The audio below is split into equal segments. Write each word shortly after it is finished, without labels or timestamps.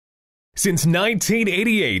Since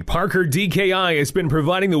 1988, Parker DKI has been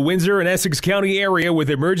providing the Windsor and Essex County area with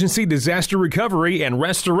emergency disaster recovery and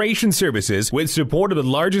restoration services with support of the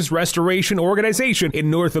largest restoration organization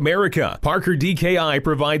in North America. Parker DKI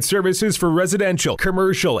provides services for residential,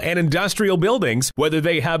 commercial, and industrial buildings, whether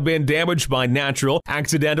they have been damaged by natural,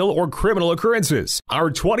 accidental, or criminal occurrences.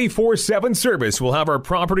 Our 24/7 service will have our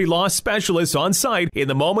property law specialists on site in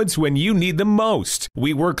the moments when you need them most.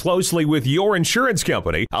 We work closely with your insurance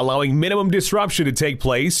company, allowing minimum disruption to take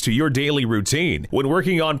place to your daily routine. When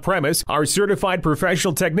working on premise, our certified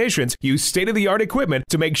professional technicians use state-of-the-art equipment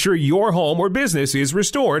to make sure your home or business is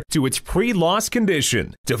restored to its pre-loss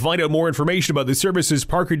condition. To find out more information about the services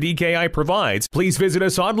Parker DKI provides, please visit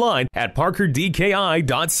us online at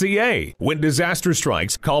parkerdki.ca. When disaster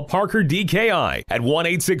strikes, call Parker DKI at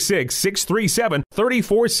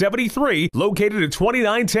 1-866-637-3473, located at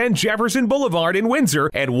 2910 Jefferson Boulevard in Windsor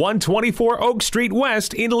and 124 Oak Street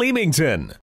West in Leamington.